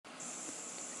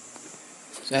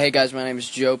So hey guys, my name is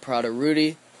Joe Prada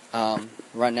Rudy.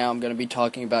 Right now I'm going to be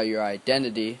talking about your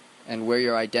identity and where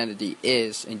your identity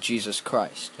is in Jesus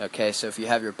Christ. Okay, so if you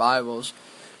have your Bibles,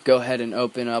 go ahead and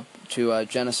open up to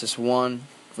Genesis 1,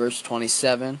 verse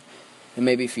 27. And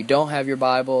maybe if you don't have your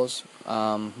Bibles,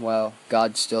 well,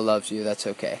 God still loves you, that's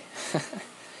okay.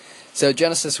 So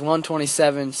Genesis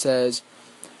 1:27 says,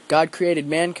 God created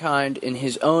mankind in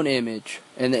His own image.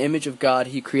 In the image of God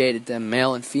He created them,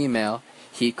 male and female,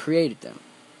 He created them.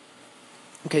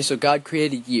 Okay, so God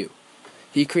created you.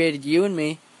 He created you and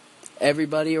me,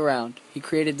 everybody around. He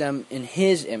created them in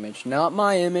His image, not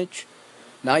my image,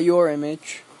 not your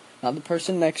image, not the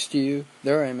person next to you,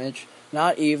 their image,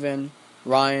 not even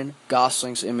Ryan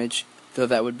Gosling's image, though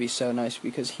that would be so nice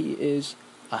because he is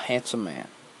a handsome man.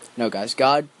 No, guys,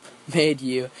 God made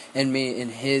you and me in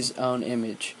His own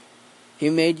image. He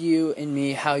made you and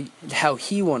me how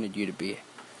He wanted you to be.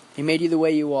 He made you the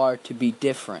way you are to be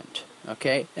different.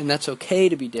 Okay? And that's okay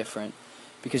to be different,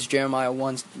 because Jeremiah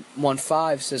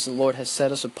 1:5 says the Lord has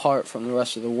set us apart from the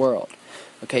rest of the world.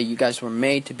 Okay, you guys were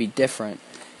made to be different.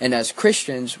 And as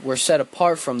Christians, we're set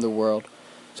apart from the world.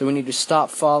 So we need to stop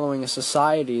following a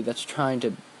society that's trying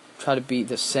to be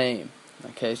the same.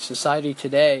 Okay, society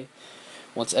today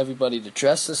wants everybody to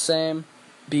dress the same,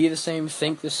 be the same,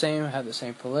 think the same, have the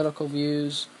same political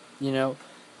views.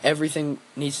 Everything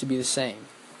needs to be the same.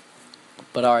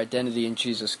 But our identity in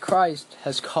Jesus Christ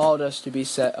has called us to be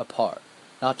set apart.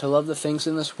 Not to love the things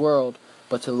in this world,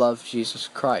 but to love Jesus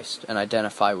Christ and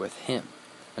identify with Him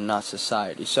and not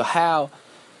society. So how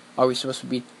are we supposed to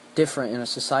be different in a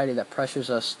society that pressures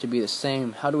us to be the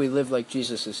same? How do we live like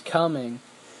Jesus is coming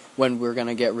when we're going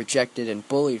to get rejected and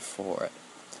bullied for it?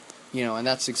 And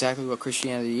that's exactly what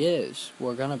Christianity is.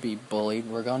 We're going to be bullied.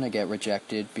 We're going to get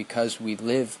rejected because we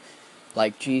live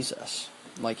like Jesus,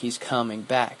 like He's coming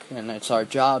back. And it's our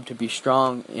job to be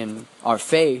strong in our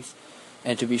faith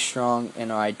and to be strong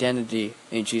in our identity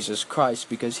in Jesus Christ,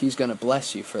 because He's going to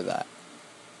bless you for that.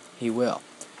 He will.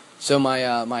 So my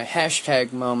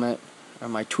hashtag moment, or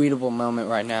my tweetable moment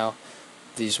right now,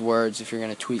 these words, if you're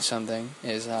going to tweet something,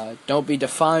 is don't be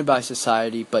defined by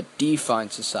society, but define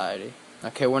society.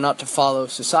 Okay, we're not to follow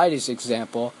society's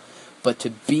example, but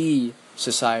to be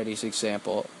society's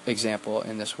example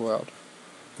in this world.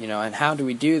 And how do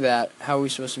we do that? How are we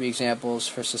supposed to be examples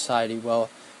for society? Well,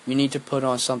 you need to put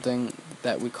on something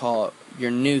that we call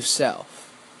your new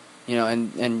self.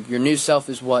 And your new self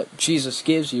is what Jesus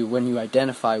gives you when you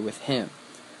identify with Him,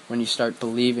 when you start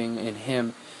believing in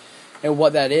Him. And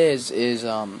what that is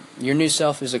your new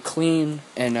self is a clean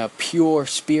and a pure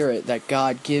spirit that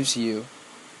God gives you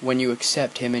when you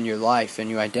accept Him in your life and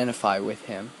you identify with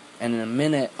Him. And in a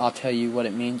minute, I'll tell you what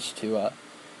it means to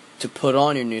put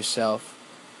on your new self.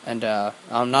 And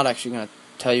I'm not actually going to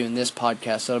tell you in this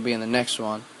podcast. That'll be in the next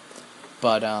one.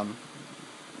 But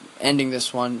ending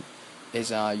this one is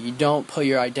you don't put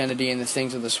your identity in the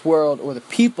things of this world or the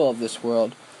people of this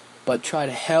world, but try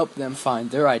to help them find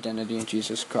their identity in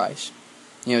Jesus Christ.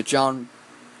 1 John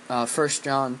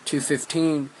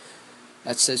 2:15,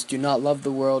 that says, "Do not love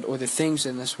the world or the things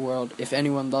in this world. If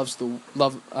anyone loves the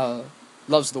world, the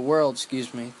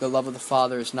love of the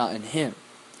Father is not in him."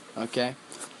 Okay?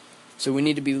 So we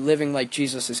need to be living like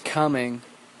Jesus is coming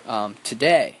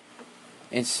today,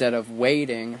 instead of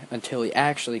waiting until He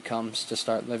actually comes to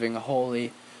start living a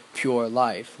holy, pure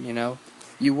life.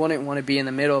 You wouldn't want to be in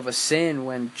the middle of a sin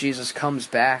when Jesus comes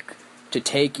back to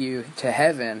take you to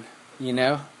heaven.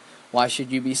 Why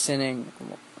should you be sinning?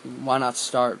 Why not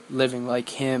start living like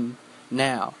Him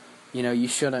now? You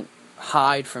shouldn't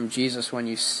hide from Jesus when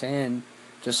you sin,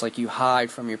 just like you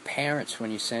hide from your parents when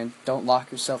you sin. Don't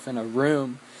lock yourself in a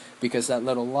room, because that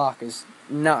little lock is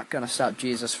not going to stop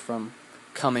Jesus from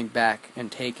coming back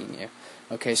and taking you.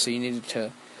 Okay, so you need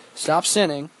to stop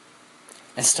sinning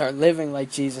and start living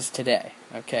like Jesus today.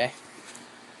 Okay?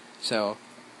 So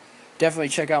definitely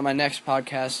check out my next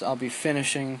podcast. I'll be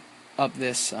finishing up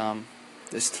this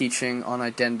teaching on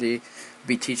identity. I'll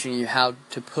be teaching you how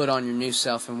to put on your new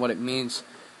self and what it means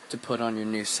to put on your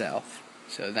new self.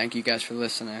 So thank you guys for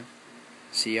listening.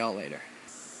 See y'all later.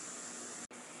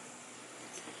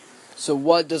 So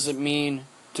what does it mean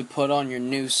to put on your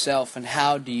new self, and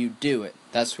how do you do it?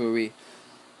 That's where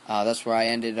I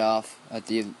ended off at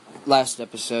the last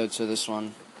episode. So this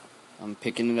one, I'm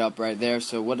picking it up right there.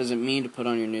 So what does it mean to put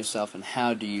on your new self, and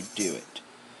how do you do it?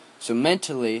 So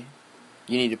mentally,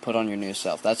 you need to put on your new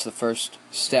self. That's the first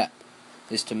step,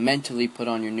 is to mentally put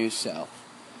on your new self.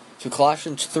 So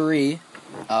Colossians 3,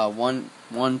 1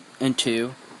 and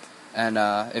 2, and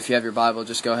if you have your Bible,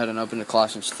 just go ahead and open to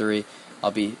Colossians 3. I'll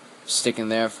be sticking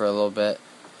there for a little bit.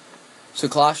 So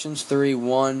Colossians 3,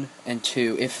 1 and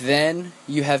 2. If then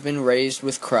you have been raised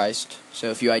with Christ, so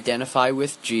if you identify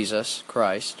with Jesus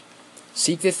Christ,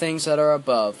 seek the things that are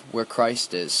above, where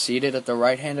Christ is, seated at the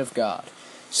right hand of God.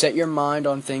 Set your mind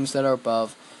on things that are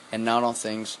above, and not on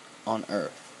things on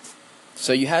earth.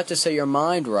 So you have to set your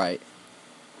mind right.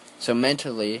 So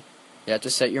mentally, you have to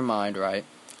set your mind right,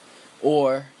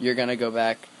 or you're going to go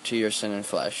back to your sin and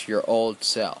flesh, your old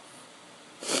self.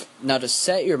 Now, to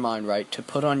set your mind right, to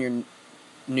put on your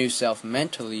new self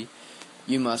mentally,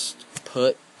 you must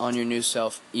put on your new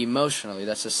self emotionally.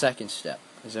 That's the second step,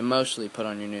 is emotionally put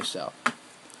on your new self.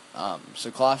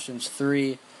 So Colossians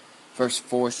 3, verse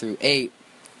 4 through 8,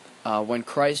 when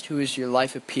Christ, who is your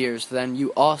life, appears, then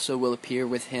you also will appear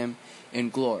with him in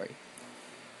glory.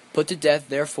 Put to death,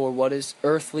 therefore, what is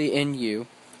earthly in you,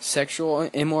 sexual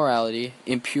immorality,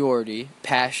 impurity,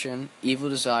 passion, evil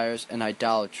desires, and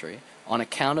idolatry. On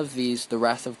account of these, the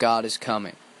wrath of God is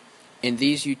coming. In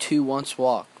these you too once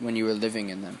walked when you were living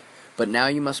in them. But now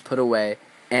you must put away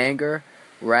anger,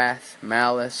 wrath,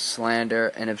 malice, slander,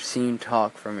 and obscene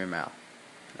talk from your mouth.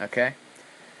 Okay?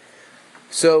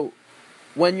 So,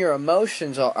 when your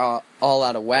emotions are all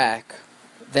out of whack,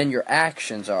 then your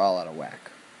actions are all out of whack.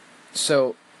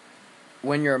 So,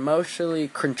 when you're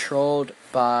emotionally controlled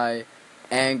by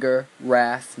anger,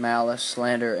 wrath, malice,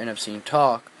 slander, and obscene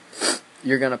talk,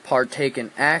 you're going to partake in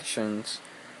actions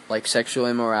like sexual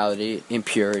immorality,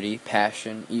 impurity,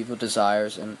 passion, evil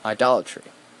desires, and idolatry.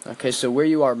 Okay, so where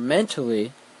you are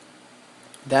mentally,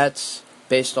 that's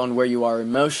based on where you are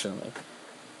emotionally.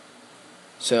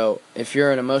 So if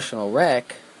you're an emotional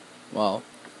wreck, well,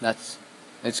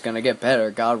 it's going to get better.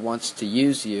 God wants to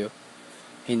use you.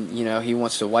 He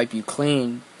wants to wipe you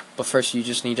clean, but first you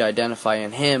just need to identify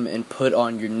in him and put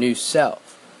on your new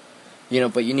self.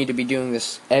 But you need to be doing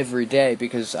this every day,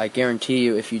 because I guarantee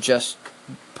you, if you just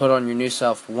put on your new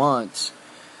self once,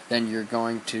 then you're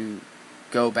going to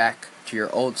go back to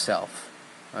your old self,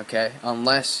 okay?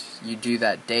 Unless you do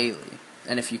that daily.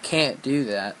 And if you can't do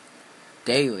that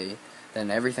daily, then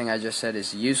everything I just said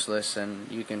is useless, and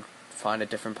you can find a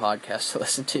different podcast to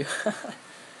listen to.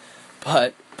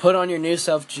 But put on your new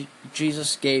self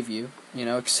Jesus gave you,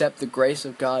 accept the grace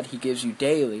of God he gives you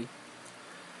daily,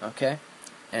 okay?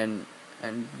 And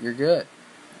you're good.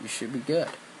 You should be good.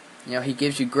 He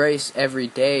gives you grace every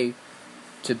day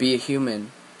to be a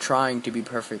human trying to be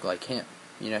perfect like him.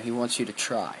 He wants you to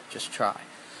try. Just try.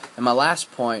 And my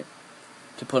last point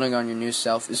to putting on your new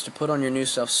self is to put on your new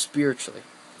self spiritually.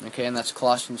 Okay, and that's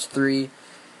Colossians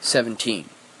 3:17.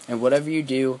 And whatever you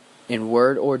do, in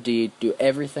word or deed, do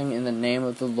everything in the name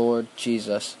of the Lord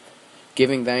Jesus,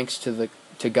 giving thanks to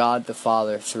God the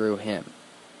Father through him.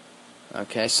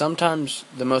 Okay, sometimes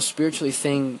the most spiritually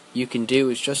thing you can do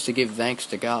is just to give thanks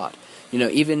to God.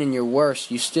 Even in your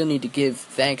worst, you still need to give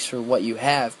thanks for what you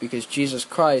have, because Jesus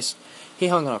Christ, he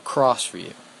hung on a cross for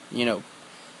you.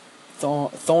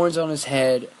 Thorns on his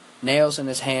head, nails in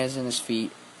his hands and his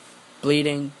feet,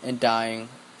 bleeding and dying,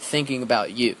 thinking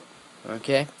about you.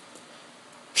 Okay?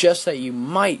 Just that you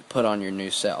might put on your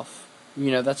new self.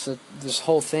 This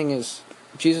whole thing is,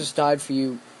 Jesus died for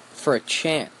you for a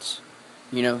chance.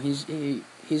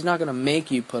 He's not going to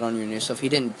make you put on your new self. He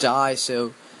didn't die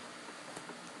so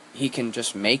he can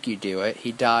just make you do it.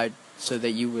 He died so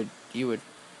that you would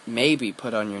maybe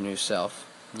put on your new self.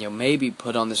 Maybe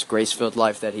put on this grace-filled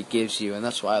life that he gives you. And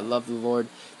that's why I love the Lord,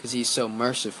 because he's so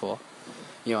merciful.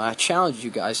 I challenge you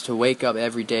guys to wake up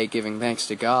every day giving thanks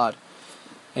to God,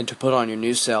 and to put on your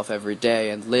new self every day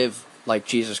and live like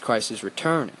Jesus Christ is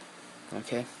returning.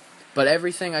 Okay? But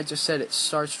everything I just said, it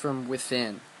starts from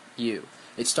within you.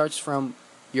 It starts from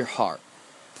your heart.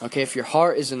 Okay? If your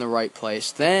heart is in the right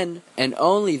place, then, and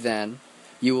only then,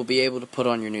 you will be able to put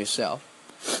on your new self.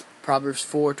 Proverbs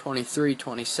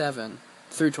 4:23-27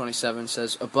 through 27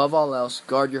 says, above all else,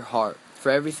 guard your heart,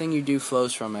 for everything you do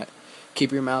flows from it.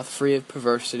 Keep your mouth free of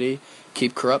perversity.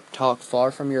 Keep corrupt talk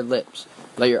far from your lips.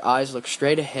 Let your eyes look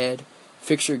straight ahead.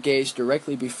 Fix your gaze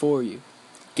directly before you.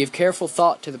 Give careful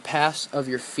thought to the paths of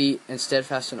your feet, and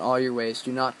steadfast in all your ways.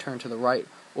 Do not turn to the right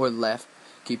or left.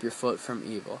 Keep your foot from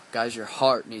evil. Guys, your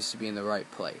heart needs to be in the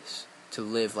right place to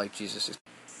live like Jesus is.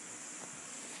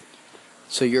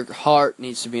 So your heart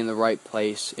needs to be in the right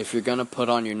place if you're going to put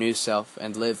on your new self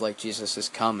and live like Jesus is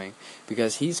coming.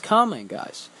 Because he's coming,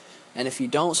 guys. And if you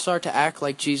don't start to act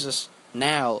like Jesus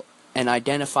now and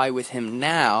identify with him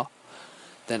now,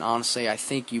 then honestly I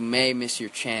think you may miss your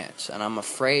chance. And I'm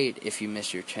afraid if you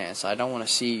miss your chance. I don't want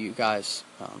to see you guys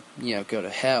go to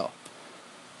hell.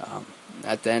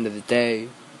 At the end of the day,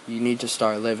 you need to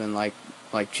start living like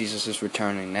Jesus is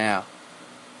returning now.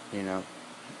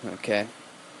 Okay?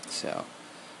 So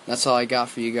that's all I got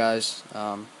for you guys.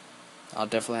 I'll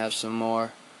definitely have some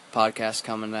more podcasts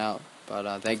coming out.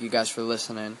 But thank you guys for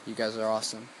listening. You guys are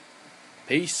awesome.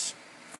 Peace.